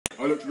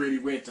I looked really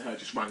weird to her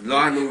just running.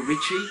 Lionel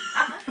Richie.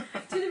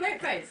 Do the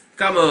moat face.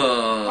 Come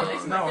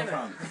on. No, I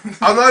can't.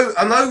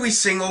 I know we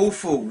sing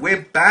awful.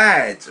 We're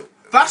bad.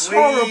 That's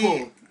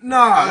horrible.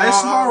 No,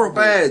 that's horrible.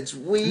 Bad.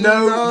 We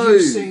No, know. you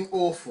sing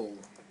awful.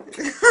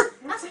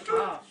 That's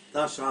harsh.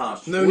 That's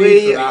harsh. No need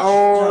We for that.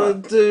 are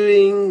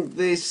doing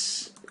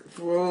this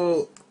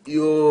for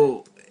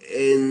your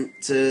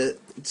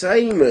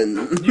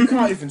entertainment. You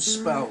can't even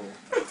spell.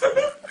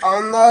 I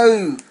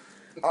know.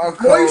 I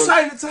can't Why are you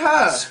saying it to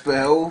her?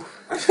 spell.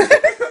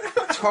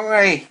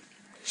 Try.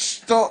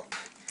 Stop.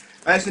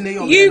 There's an E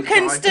on You the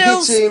can end,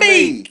 still Hitting me.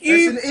 speak.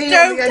 You There's an E on the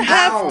don't end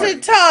have now. to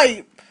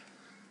type.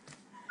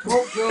 Come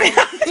on, John.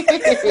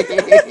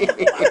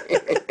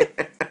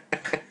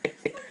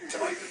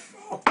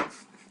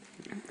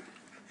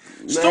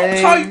 Stop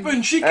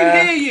typing, she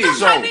can hear you.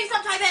 Stop Song. typing,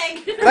 stop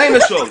typing. Name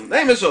a song.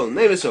 Name a song.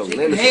 Name a song. She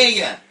Name can a hear song.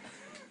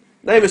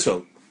 you. Name a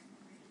song.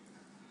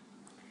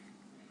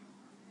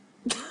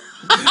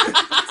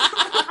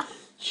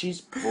 She's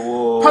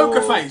bored.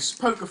 Poker face,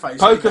 poker face.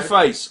 Poker okay.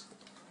 face.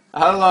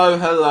 Hello,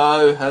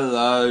 hello,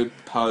 hello.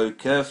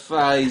 Poker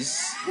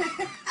face.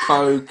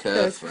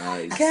 Poker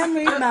face. Can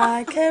read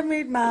mine. Can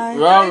read mine.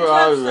 Ra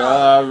ra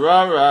ra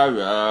ra ra ra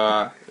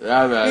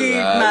ra ra Read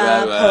ra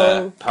my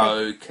ra.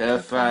 Poker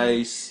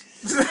face.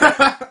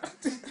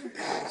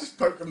 Just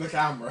poking the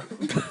camera.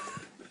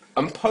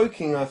 I'm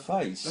poking her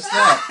face. That's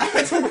that.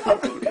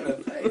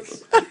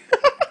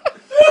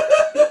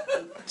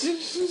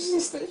 She's in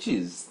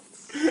stitches.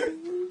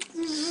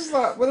 It's just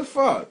like, what the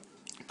fuck?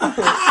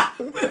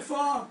 We're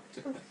far.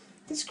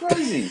 It's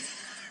crazy.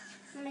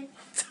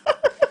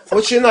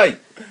 What's your name?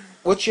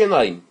 What's your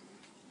name?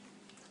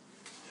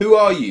 Who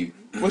are you?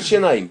 What's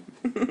your name?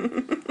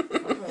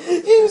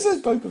 He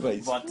says poker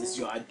face. What is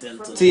your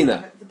identity?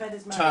 Tina. The bed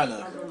is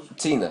Turner.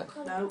 Tina.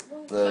 No.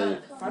 So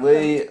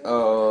we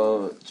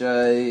are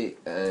J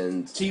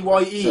and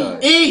T-Y-E. Ty.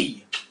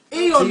 E!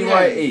 E on the end.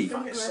 T-Y-E.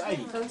 Fuck's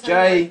sake.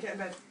 J.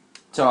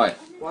 Ty.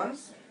 1,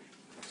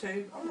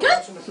 2.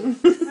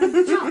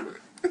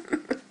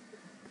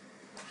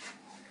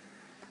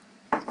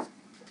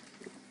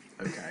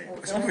 Okay.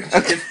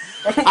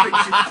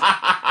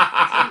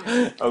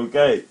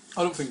 Okay.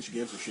 I don't think she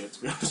gives a shit,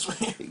 to be honest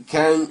with you.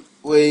 Can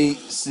we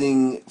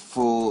sing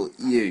for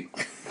you?